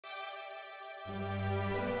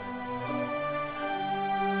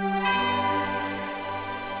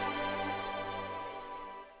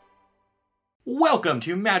Welcome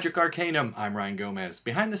to Magic Arcanum. I'm Ryan Gomez.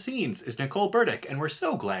 Behind the scenes is Nicole Burdick, and we're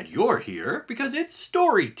so glad you're here because it's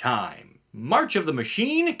story time. March of the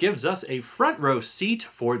Machine gives us a front row seat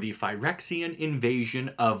for the Phyrexian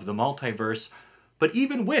invasion of the multiverse, but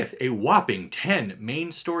even with a whopping 10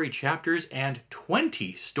 main story chapters and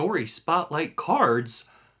 20 story spotlight cards,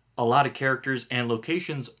 a lot of characters and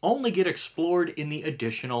locations only get explored in the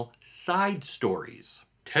additional side stories.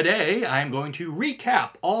 Today, I'm going to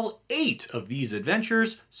recap all 8 of these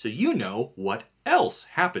adventures so you know what else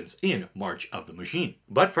happens in March of the Machine.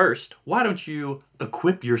 But first, why don't you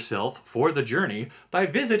equip yourself for the journey by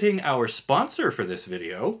visiting our sponsor for this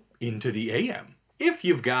video, Into the AM. If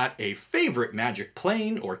you've got a favorite Magic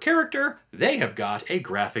plane or character, they have got a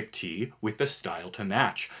graphic tee with the style to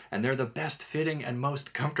match, and they're the best fitting and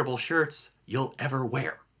most comfortable shirts you'll ever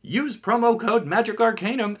wear. Use promo code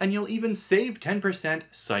MAGICARCANUM and you'll even save 10%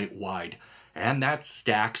 site-wide. And that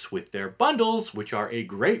stacks with their bundles, which are a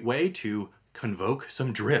great way to convoke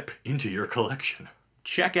some drip into your collection.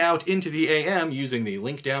 Check out Into the AM using the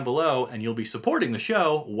link down below, and you'll be supporting the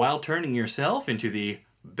show while turning yourself into the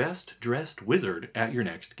best-dressed wizard at your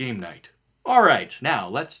next game night. Alright, now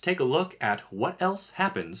let's take a look at what else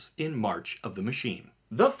happens in March of the Machine.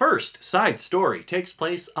 The first side story takes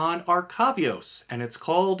place on Arcavios, and it's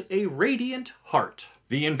called A Radiant Heart.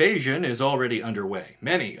 The invasion is already underway.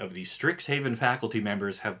 Many of the Strixhaven faculty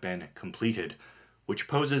members have been completed, which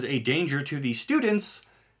poses a danger to the students,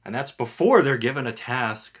 and that's before they're given a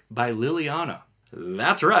task by Liliana.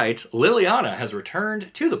 That's right, Liliana has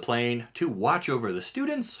returned to the plane to watch over the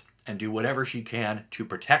students and do whatever she can to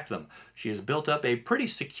protect them. She has built up a pretty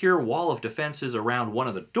secure wall of defenses around one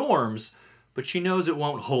of the dorms, but she knows it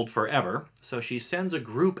won't hold forever, so she sends a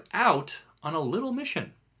group out on a little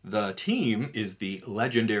mission. The team is the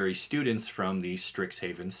legendary students from the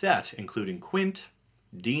Strixhaven set, including Quint,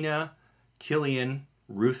 Dina, Killian,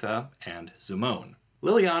 Rutha, and Zimone.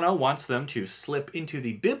 Liliana wants them to slip into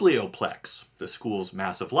the Biblioplex, the school's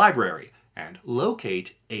massive library, and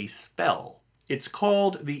locate a spell. It's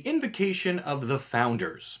called the Invocation of the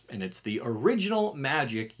Founders, and it's the original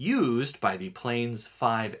magic used by the Plane's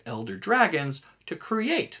 5 Elder Dragons to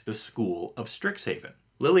create the School of Strixhaven.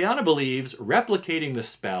 Liliana believes replicating the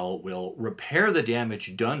spell will repair the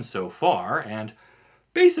damage done so far and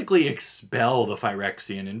basically expel the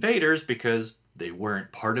Phyrexian invaders because they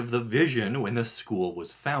weren't part of the vision when the school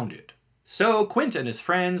was founded. So Quint and his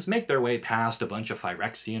friends make their way past a bunch of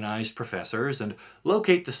Phyrexianized professors and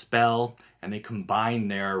locate the spell, and they combine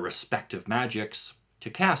their respective magics to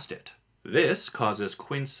cast it. This causes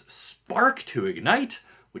Quint's spark to ignite,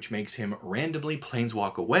 which makes him randomly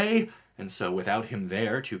planeswalk away, and so without him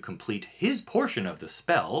there to complete his portion of the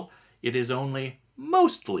spell, it is only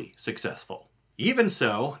mostly successful. Even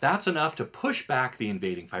so, that's enough to push back the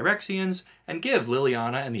invading Phyrexians and give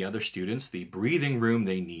Liliana and the other students the breathing room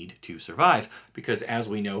they need to survive, because as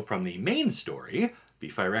we know from the main story, the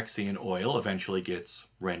Phyrexian oil eventually gets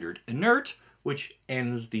rendered inert, which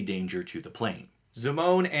ends the danger to the plane.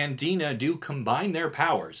 Zimone and Dina do combine their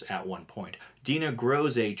powers at one point. Dina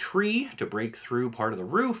grows a tree to break through part of the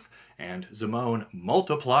roof, and Zimone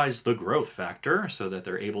multiplies the growth factor so that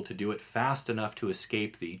they're able to do it fast enough to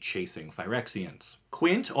escape the chasing Phyrexians.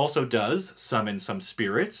 Quint also does summon some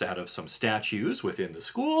spirits out of some statues within the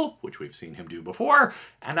school, which we've seen him do before,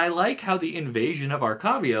 and I like how the invasion of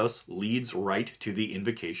Arcavios leads right to the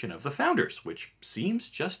Invocation of the Founders, which seems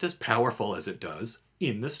just as powerful as it does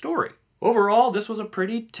in the story. Overall, this was a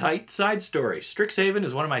pretty tight side story. Strixhaven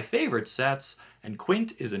is one of my favorite sets, and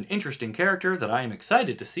Quint is an interesting character that I am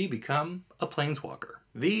excited to see become a planeswalker.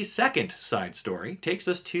 The second side story takes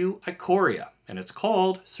us to Ikoria, and it's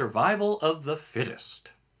called Survival of the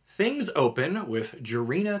Fittest. Things open with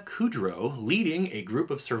Jarina Kudrow leading a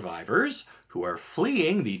group of survivors who are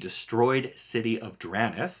fleeing the destroyed city of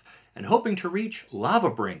Dranith and hoping to reach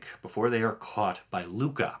Lavabrink before they are caught by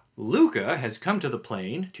Luca. Luca has come to the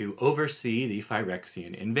plane to oversee the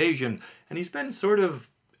Phyrexian invasion, and he's been sort of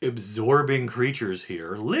absorbing creatures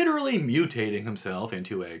here, literally mutating himself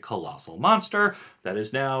into a colossal monster that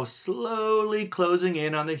is now slowly closing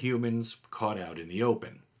in on the humans caught out in the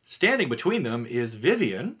open. Standing between them is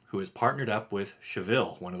Vivian, who is partnered up with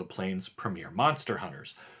Cheville, one of the plane's premier monster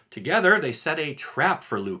hunters. Together, they set a trap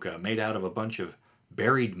for Luca made out of a bunch of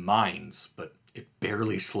buried mines, but it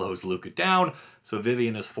barely slows Luca down, so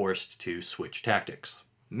Vivian is forced to switch tactics.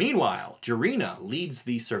 Meanwhile, Jarina leads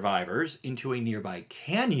the survivors into a nearby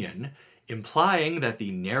canyon, implying that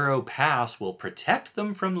the narrow pass will protect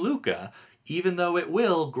them from Luca, even though it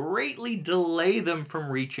will greatly delay them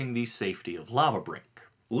from reaching the safety of Lava Brink.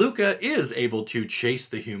 Luca is able to chase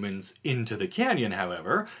the humans into the canyon,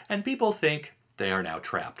 however, and people think they are now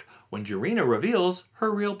trapped, when Jareena reveals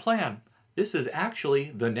her real plan. This is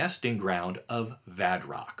actually the nesting ground of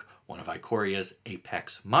Vadrock, one of Ikoria's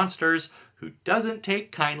apex monsters, who doesn't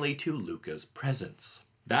take kindly to Luca's presence.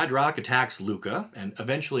 Vadrock attacks Luca and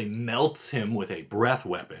eventually melts him with a breath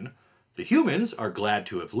weapon. The humans are glad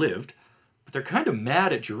to have lived, but they're kind of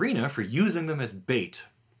mad at Jareena for using them as bait.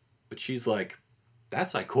 But she's like,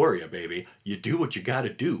 that's Ikoria, baby. You do what you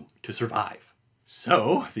gotta do to survive.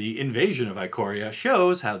 So, the invasion of Ikoria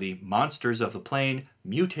shows how the monsters of the plane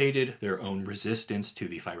mutated their own resistance to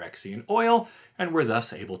the Phyrexian oil and were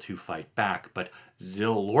thus able to fight back, but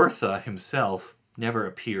Zilortha himself never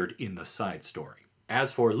appeared in the side story.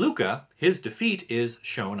 As for Luca, his defeat is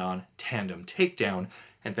shown on Tandem Takedown,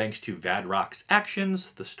 and thanks to Vadrock's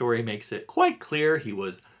actions, the story makes it quite clear he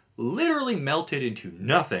was literally melted into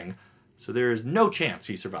nothing, so there is no chance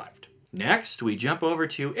he survived. Next, we jump over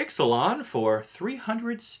to Ixalan for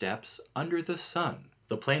 300 Steps Under the Sun.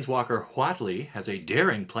 The planeswalker Huatli has a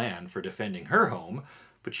daring plan for defending her home,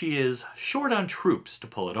 but she is short on troops to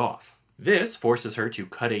pull it off. This forces her to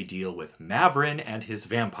cut a deal with Mavrin and his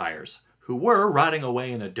vampires, who were rotting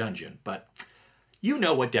away in a dungeon, but you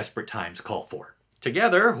know what desperate times call for.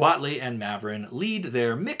 Together, Huatli and Mavrin lead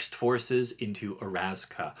their mixed forces into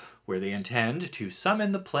Vraska, where they intend to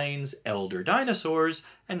summon the plane's elder dinosaurs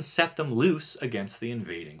and set them loose against the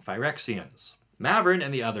invading Phyrexians. Mavrin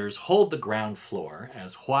and the others hold the ground floor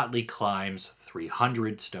as Huatli climbs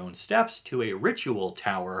 300 stone steps to a ritual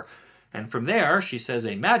tower, and from there she says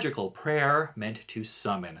a magical prayer meant to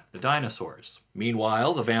summon the dinosaurs.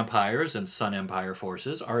 Meanwhile, the vampires and Sun Empire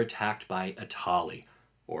forces are attacked by Atali,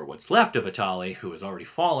 or what's left of Atali, who has already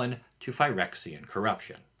fallen to Phyrexian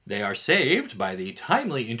corruption. They are saved by the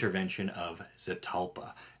timely intervention of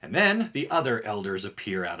Zetalpa, and then the other elders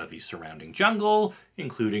appear out of the surrounding jungle,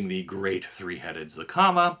 including the great three-headed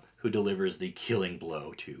Zakama, who delivers the killing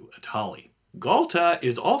blow to Atali. Galta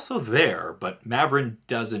is also there, but Mavrin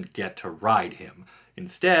doesn't get to ride him.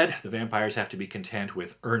 Instead, the vampires have to be content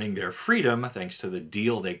with earning their freedom thanks to the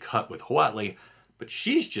deal they cut with Huatli, but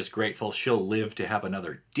she's just grateful she'll live to have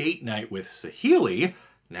another date night with Saheeli,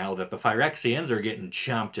 now that the Phyrexians are getting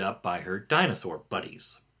chomped up by her dinosaur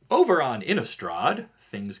buddies. Over on Innistrad,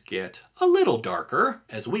 things get a little darker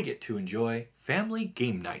as we get to enjoy family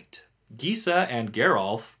game night. Gisa and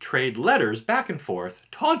Geralf trade letters back and forth,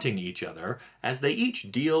 taunting each other as they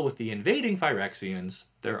each deal with the invading Phyrexians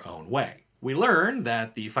their own way. We learn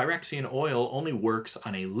that the Phyrexian oil only works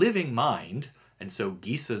on a living mind, and so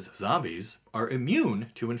Gisa's zombies are immune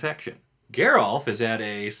to infection. Geralf is at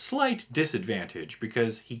a slight disadvantage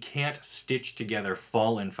because he can't stitch together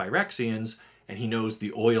fallen Phyrexians, and he knows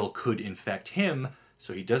the oil could infect him,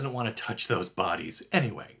 so he doesn't want to touch those bodies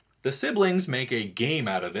anyway. The siblings make a game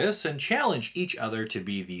out of this and challenge each other to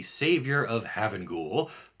be the savior of Havengul,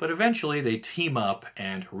 but eventually they team up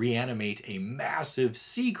and reanimate a massive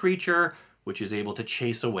sea creature, which is able to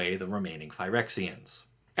chase away the remaining Phyrexians.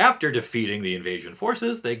 After defeating the invasion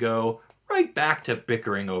forces, they go right back to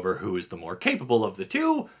bickering over who is the more capable of the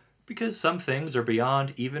two, because some things are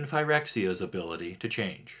beyond even Phyrexia's ability to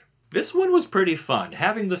change. This one was pretty fun.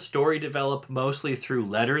 Having the story develop mostly through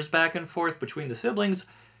letters back and forth between the siblings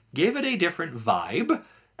gave it a different vibe,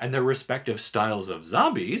 and their respective styles of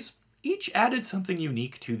zombies each added something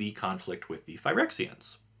unique to the conflict with the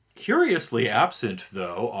Phyrexians. Curiously absent,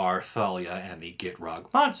 though, are Thalia and the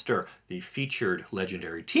Gitrog monster, the featured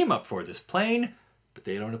legendary team-up for this plane, but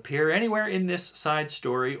they don't appear anywhere in this side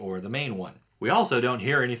story or the main one. We also don't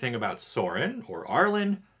hear anything about Sorin or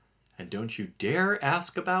Arlen, and don't you dare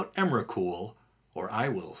ask about Emrakul, or I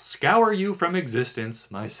will scour you from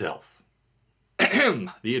existence myself.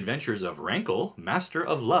 The Adventures of Rankle, Master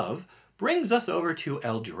of Love, brings us over to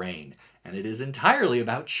Eldraine, and it is entirely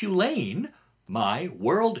about Chulane, my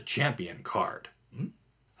World Champion card.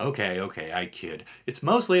 Okay, I kid. It's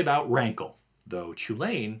mostly about Rankle, though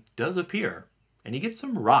Chulane does appear, and he gets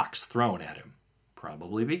some rocks thrown at him,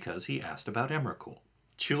 probably because he asked about Emrakul.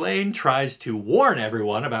 Chulane tries to warn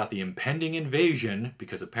everyone about the impending invasion,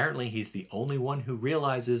 because apparently he's the only one who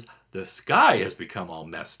realizes the sky has become all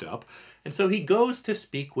messed up, and so he goes to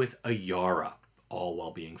speak with Ayara, all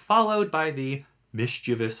while being followed by the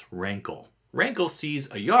mischievous Rankle. Rankle sees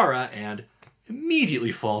Ayara and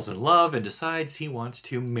immediately falls in love and decides he wants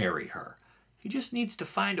to marry her. He just needs to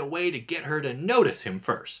find a way to get her to notice him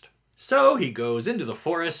first. So he goes into the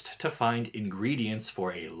forest to find ingredients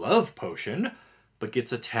for a love potion, but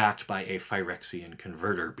gets attacked by a Phyrexian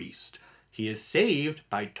converter beast. He is saved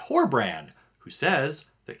by Torbran, who says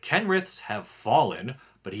that Kenriths have fallen,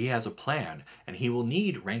 but he has a plan, and he will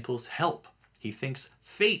need Rankle's help. He thinks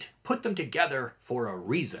fate put them together for a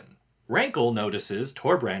reason. Rankle notices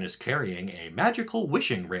Torbran is carrying a magical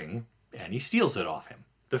wishing ring, and he steals it off him.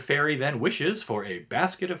 The fairy then wishes for a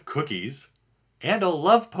basket of cookies and a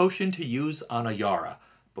love potion to use on Ayara,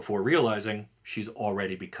 before realizing she's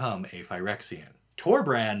already become a Phyrexian.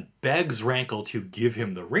 Torbran begs Rankle to give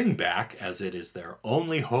him the ring back, as it is their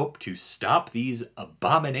only hope to stop these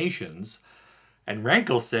abominations, and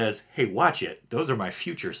Rankle says, hey, watch it, those are my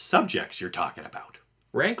future subjects you're talking about.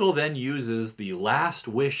 Rankle then uses the last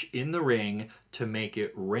wish in the ring to make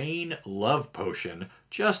it rain love potion,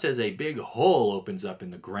 just as a big hole opens up in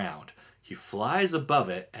the ground. He flies above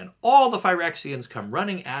it, and all the Phyrexians come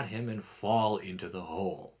running at him and fall into the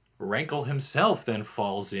hole. Rankle himself then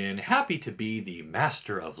falls in, happy to be the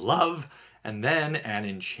master of love, and then an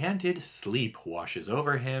enchanted sleep washes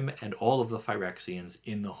over him and all of the Phyrexians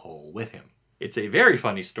in the hole with him. It's a very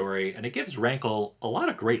funny story, and it gives Rankle a lot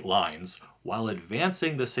of great lines while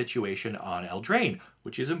advancing the situation on Eldraine,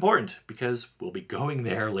 which is important because we'll be going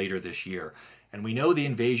there later this year. And we know the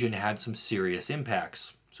invasion had some serious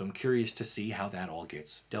impacts, so I'm curious to see how that all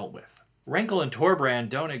gets dealt with. Rankle and Torbran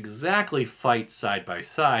don't exactly fight side by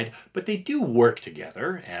side, but they do work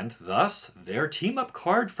together, and thus their team-up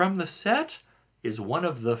card from the set is one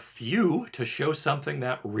of the few to show something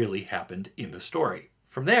that really happened in the story.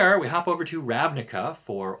 From there, we hop over to Ravnica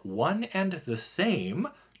for One and the Same,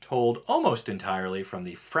 told almost entirely from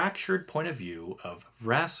the fractured point of view of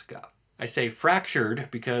Vraska. I say fractured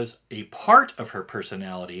because a part of her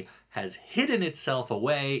personality has hidden itself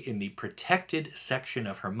away in the protected section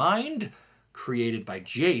of her mind created by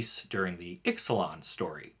Jace during the Ixalan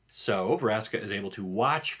story. So Vraska is able to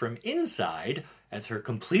watch from inside as her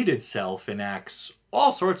completed self enacts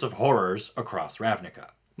all sorts of horrors across Ravnica.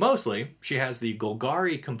 Mostly, she has the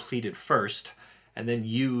Golgari completed first, and then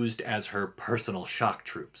used as her personal shock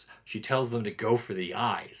troops. She tells them to go for the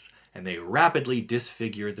eyes, and they rapidly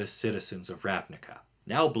disfigure the citizens of Ravnica.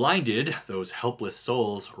 Now blinded, those helpless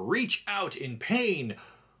souls reach out in pain,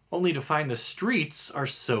 only to find the streets are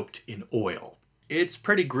soaked in oil. It's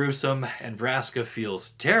pretty gruesome, and Vraska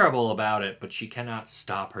feels terrible about it, but she cannot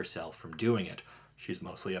stop herself from doing it. She's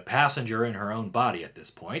mostly a passenger in her own body at this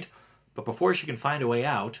point, but before she can find a way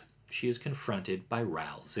out, she is confronted by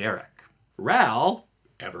Ral Zarek. Ral,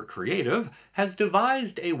 ever creative, has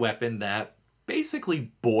devised a weapon that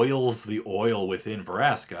basically boils the oil within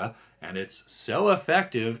Vraska, and it's so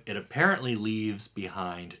effective it apparently leaves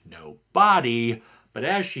behind no body, but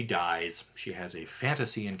as she dies, she has a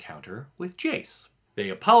fantasy encounter with Jace. They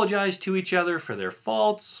apologize to each other for their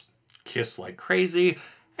faults, kiss like crazy,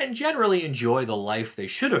 and generally enjoy the life they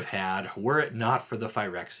should have had were it not for the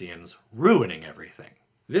Phyrexians ruining everything.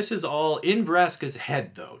 This is all in Vraska's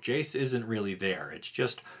head, though. Jace isn't really there. It's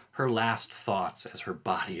just her last thoughts as her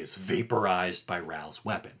body is vaporized by Ral's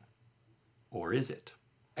weapon. Or is it?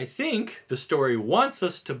 I think the story wants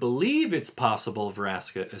us to believe it's possible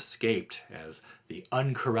Vraska escaped, as the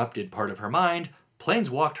uncorrupted part of her mind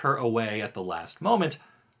planeswalked her away at the last moment,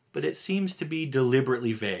 but it seems to be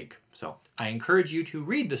deliberately vague. So I encourage you to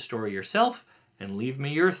read the story yourself and leave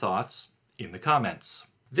me your thoughts in the comments.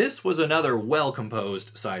 This was another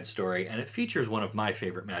well-composed side story, and it features one of my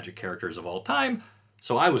favorite Magic characters of all time,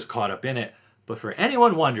 so I was caught up in it. But for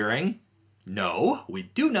anyone wondering, no, we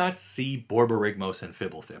do not see Borborygmos and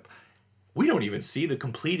Fibblethip. We don't even see the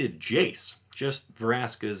completed Jace, just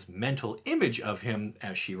Vraska's mental image of him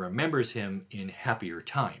as she remembers him in happier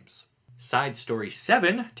times. Side Story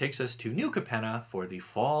 7 takes us to New Capenna for the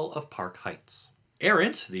Fall of Park Heights.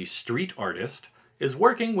 Errant, the street artist, is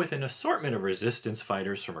working with an assortment of resistance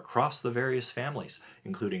fighters from across the various families,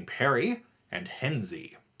 including Perry and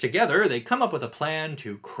Henzi. Together, they come up with a plan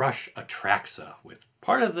to crush Atraxa, with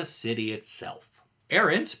part of the city itself.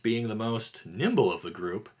 Errant, being the most nimble of the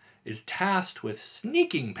group, is tasked with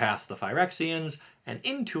sneaking past the Phyrexians and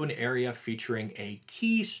into an area featuring a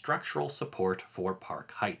key structural support for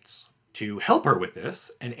Park Heights. To help her with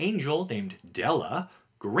this, an angel named Della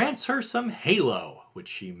grants her some halo, which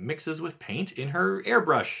she mixes with paint in her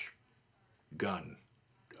airbrush gun.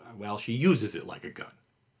 Well, she uses it like a gun.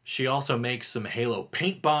 She also makes some halo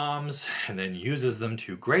paint bombs and then uses them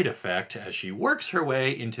to great effect as she works her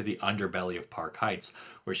way into the underbelly of Park Heights,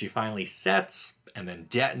 where she finally sets and then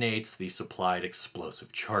detonates the supplied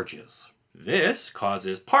explosive charges. This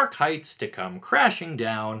causes Park Heights to come crashing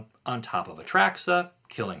down on top of Atraxa,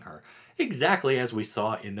 killing her, exactly as we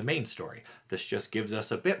saw in the main story. This just gives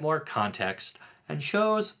us a bit more context and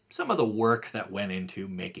shows some of the work that went into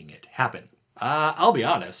making it happen. I'll be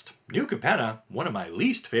honest, New Capenna, one of my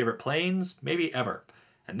least favorite planes, maybe ever.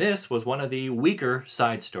 And this was one of the weaker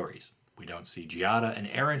side stories. We don't see Giada and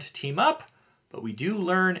Errant team up, but we do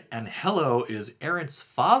learn Angelo is Errant's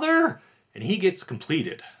father, and he gets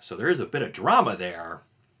completed. So there is a bit of drama there,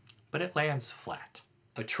 but it lands flat.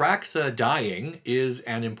 Atraxa dying is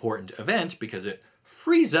an important event because it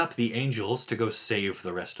frees up the angels to go save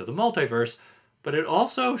the rest of the multiverse, but it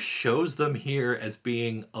also shows them here as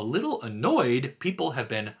being a little annoyed people have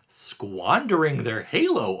been squandering their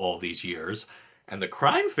halo all these years, and the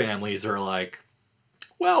crime families are like,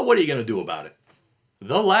 well, what are you going to do about it?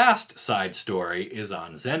 The last side story is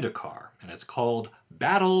on Zendikar, and it's called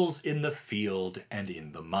Battles in the Field and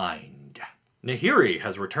in the Mind. Nahiri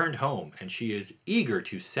has returned home, and she is eager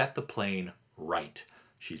to set the plane right.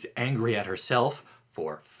 She's angry at herself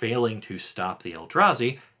for failing to stop the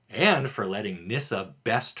Eldrazi, and for letting Nissa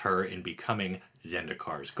best her in becoming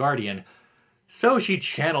Zendikar's guardian, so she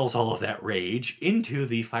channels all of that rage into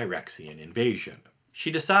the Phyrexian invasion.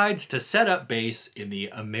 She decides to set up base in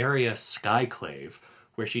the Emeria Skyclave,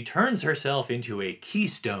 where she turns herself into a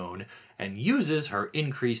keystone and uses her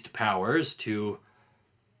increased powers to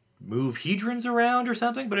move hedrons around or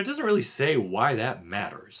something, but it doesn't really say why that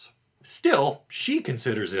matters. Still, she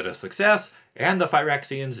considers it a success, and the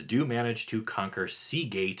Phyrexians do manage to conquer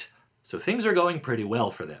Seagate, so things are going pretty well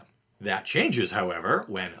for them. That changes, however,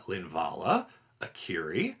 when Linvala,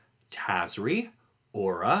 Akiri, Tazri,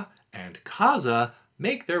 Aura, and Kaza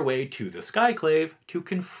make their way to the Skyclave to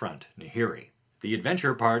confront Nahiri. The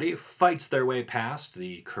adventure party fights their way past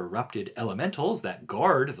the corrupted elementals that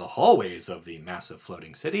guard the hallways of the massive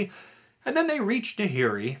floating city, and then they reach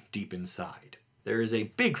Nahiri deep inside. There is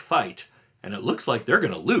a big fight, and it looks like they're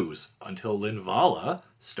going to lose until Linvala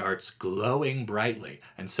starts glowing brightly,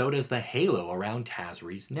 and so does the halo around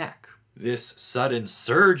Tazri's neck. This sudden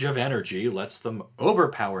surge of energy lets them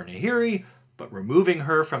overpower Nahiri, but removing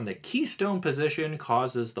her from the keystone position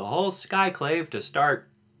causes the whole Skyclave to start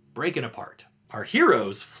breaking apart. Our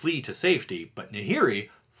heroes flee to safety, but Nahiri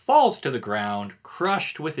falls to the ground,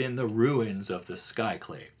 crushed within the ruins of the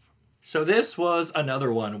Skyclave. So this was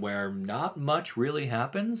another one where not much really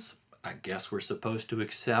happens. I guess we're supposed to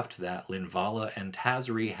accept that Linvala and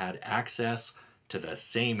Tazri had access to the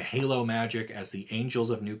same halo magic as the Angels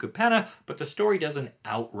of New Capenna, but the story doesn't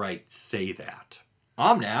outright say that.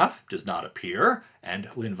 Omnath does not appear, and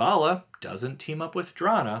Linvala doesn't team up with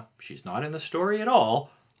Drana. She's not in the story at all,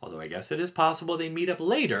 although I guess it is possible they meet up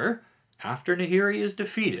later, after Nahiri is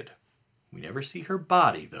defeated. We never see her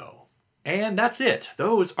body, though. And that's it.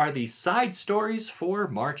 Those are the side stories for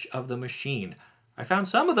March of the Machine. I found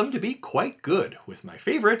some of them to be quite good, with my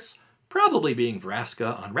favorites probably being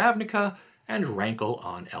Vraska on Ravnica and Rankle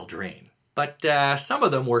on Eldraine. But some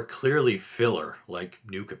of them were clearly filler, like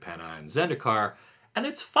New Capenna and Zendikar, and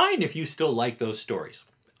it's fine if you still like those stories.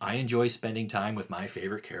 I enjoy spending time with my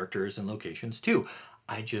favorite characters and locations too.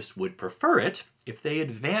 I just would prefer it if they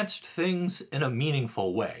advanced things in a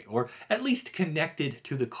meaningful way, or at least connected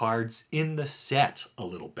to the cards in the set a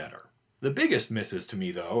little better. The biggest misses to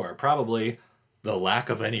me, though, are probably the lack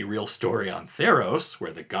of any real story on Theros,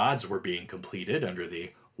 where the gods were being completed under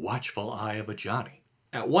the watchful eye of Ajani.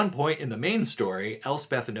 At one point in the main story,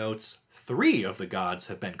 Elspeth notes 3 of the gods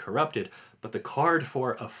have been corrupted, but the card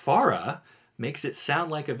for Afara makes it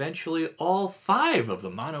sound like eventually all 5 of the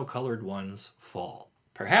monocolored ones fall.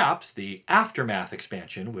 Perhaps the Aftermath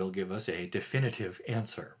expansion will give us a definitive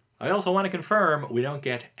answer. I also want to confirm we don't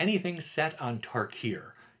get anything set on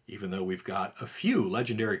Tarkir, even though we've got a few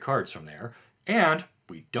legendary cards from there, and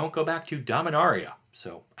we don't go back to Dominaria,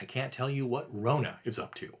 so I can't tell you what Rona is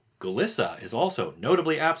up to. Glissa is also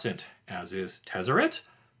notably absent, as is Tezzeret,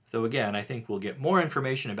 though again, I think we'll get more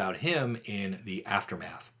information about him in the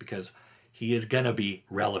Aftermath, because he is gonna be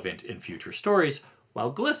relevant in future stories,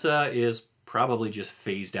 while Glissa is probably just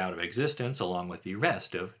phased out of existence along with the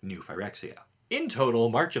rest of New Phyrexia. In total,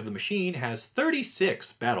 March of the Machine has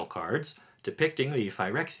 36 battle cards depicting the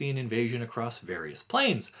Phyrexian invasion across various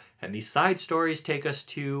planes, and these side stories take us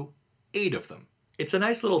to 8 of them. It's a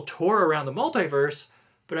nice little tour around the multiverse,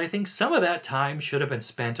 but I think some of that time should have been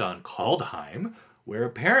spent on Kaldheim, where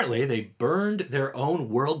apparently they burned their own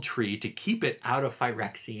world tree to keep it out of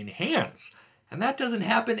Phyrexian hands, and that doesn't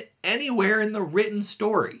happen anywhere in the written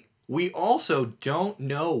story. We also don't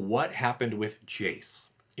know what happened with Jace.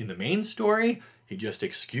 In the main story, he just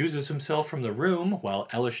excuses himself from the room while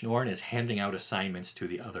Elish Norn is handing out assignments to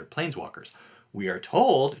the other planeswalkers. We are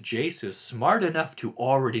told Jace is smart enough to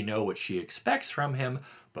already know what she expects from him,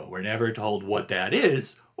 but we're never told what that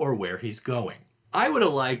is or where he's going. I would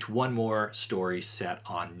have liked one more story set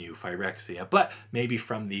on New Phyrexia, but maybe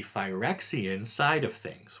from the Phyrexian side of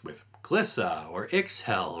things, with Glissa or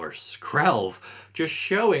Ixhel or Skrelv, just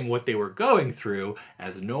showing what they were going through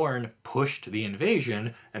as Norn pushed the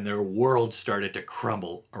invasion and their world started to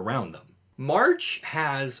crumble around them. March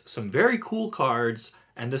has some very cool cards,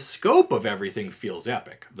 and the scope of everything feels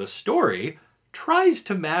epic. The story tries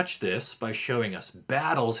to match this by showing us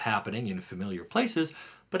battles happening in familiar places,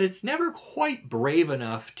 but it's never quite brave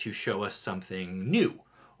enough to show us something new,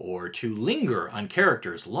 or to linger on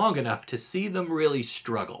characters long enough to see them really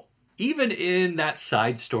struggle. Even in that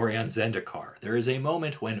side story on Zendikar, there is a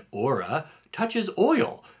moment when Aura touches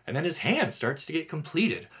oil, and then his hand starts to get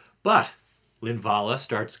completed. But Linvala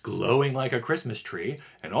starts glowing like a Christmas tree,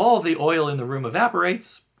 and all of the oil in the room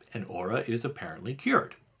evaporates, and Aura is apparently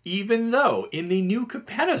cured. Even though in the new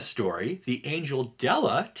Capenna story, the angel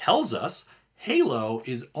Della tells us Halo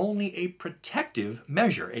is only a protective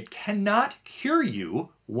measure. It cannot cure you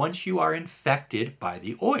once you are infected by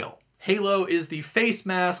the oil. Halo is the face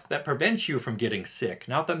mask that prevents you from getting sick,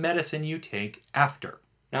 not the medicine you take after.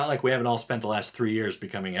 Not like we haven't all spent the last 3 years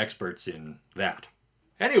becoming experts in that.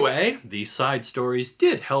 Anyway, these side stories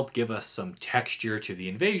did help give us some texture to the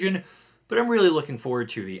invasion, but I'm really looking forward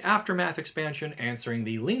to the Aftermath expansion answering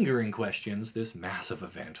the lingering questions this massive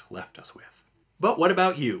event left us with. But what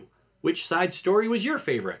about you? Which side story was your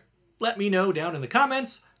favorite? Let me know down in the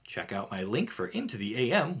comments. Check out my link for Into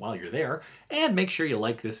the AM while you're there, and make sure you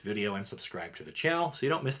like this video and subscribe to the channel so you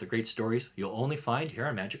don't miss the great stories you'll only find here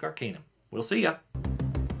on Magic Arcanum. We'll see ya!